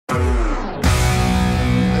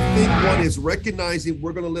one is recognizing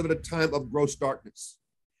we're going to live in a time of gross darkness.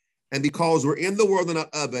 And because we're in the world and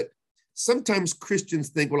not of it, sometimes Christians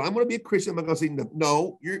think, well, I'm going to be a Christian. I'm not going to see nothing.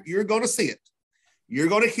 No, you're going to see it. You're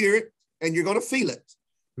going to hear it and you're going to feel it.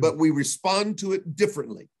 But we respond to it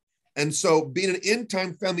differently. And so being an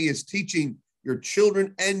end-time family is teaching your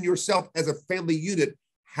children and yourself as a family unit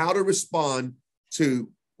how to respond to,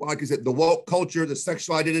 like I said, the woke culture, the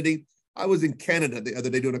sexual identity. I was in Canada the other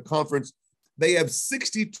day doing a conference. They have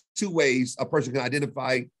 62 ways a person can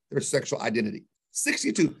identify their sexual identity.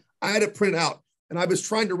 62. I had it printed out and I was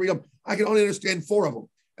trying to read them. I can only understand 4 of them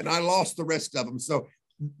and I lost the rest of them. So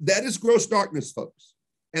that is gross darkness, folks.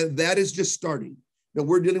 And that is just starting. Now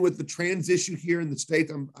we're dealing with the trans issue here in the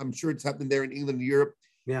States. I'm sure it's happening there in England and Europe.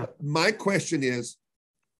 Yeah. My question is,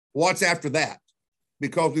 what's after that?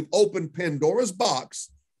 Because we've opened Pandora's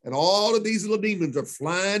box and all of these little demons are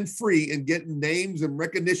flying free and getting names and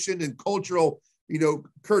recognition and cultural,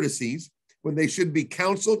 courtesies when they should be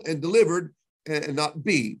counseled and delivered and not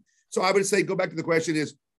be. So I would say, go back to the question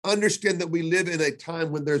is, understand that we live in a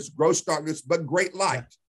time when there's gross darkness, but great light.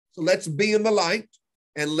 Yeah. So let's be in the light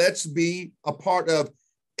and let's be a part of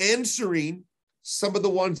answering some of the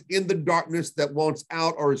ones in the darkness that wants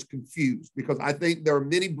out or is confused, because I think there are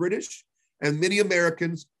many British and many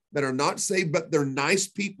Americans that are not saved, but they're nice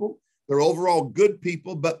people. They're overall good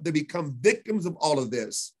people, but they become victims of all of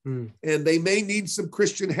this. And they may need some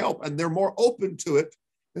Christian help and they're more open to it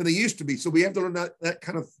than they used to be. So we have to learn that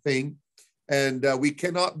kind of thing. And we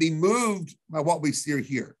cannot be moved by what we see or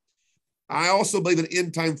hear. I also believe an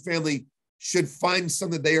end-time family should find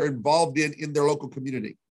something they are involved in their local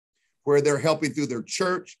community, where they're helping through their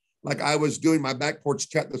church. Like I was doing my back porch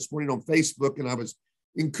chat this morning on Facebook, and I was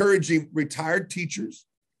encouraging retired teachers,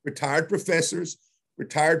 retired professors,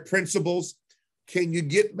 retired principals. Can you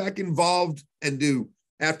get back involved and do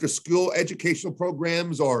after school educational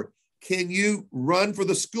programs, or can you run for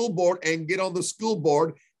the school board and get on the school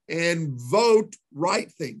board and vote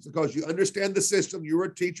right things because you understand the system, you're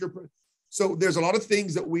a teacher. So there's a lot of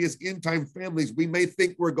things that we as end-time families, we may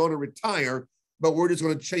think we're going to retire, but we're just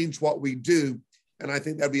going to change what we do. And I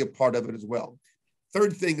think that'd be a part of it as well.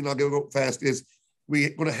 Third thing, and I'll go fast, is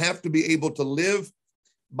we're going to have to be able to live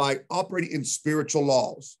by operating in spiritual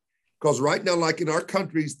laws. Because right now, like in our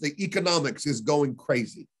countries, the economics is going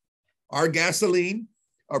crazy. Our gasoline,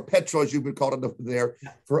 or petrol, as you would call it over there,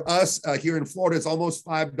 for us here in Florida, it's almost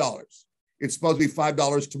 $5. It's supposed to be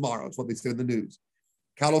 $5 tomorrow. It's what they said in the news.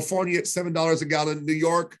 California, it's $7 a gallon. New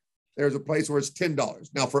York, there's a place where it's $10.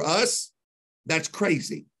 Now for us, that's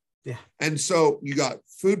crazy. Yeah. And so you got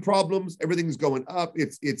food problems, everything's going up.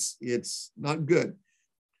 It's not good.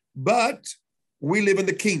 But we live in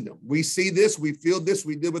the kingdom. We see this, we feel this,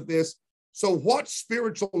 we deal with this. So what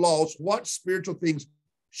spiritual laws, what spiritual things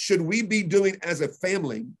should we be doing as a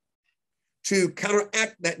family to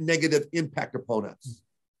counteract that negative impact upon us?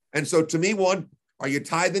 And so to me, one, are you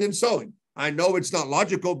tithing and sowing? I know it's not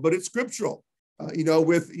logical, but it's scriptural.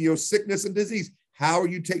 With sickness and disease, how are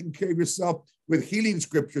you taking care of yourself with healing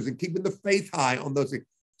scriptures and keeping the faith high on those things?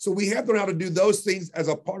 So we have to learn how to do those things as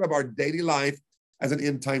a part of our daily life as an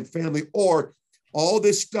end-time family, or all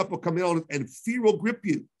this stuff will come in and fear will grip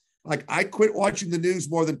you. Like I quit watching the news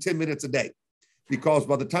more than 10 minutes a day, because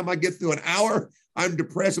by the time I get through an hour, I'm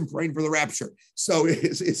depressed and praying for the rapture. So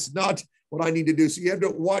it's not what I need to do. So you have to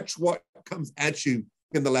watch what comes at you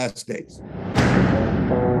in the last days.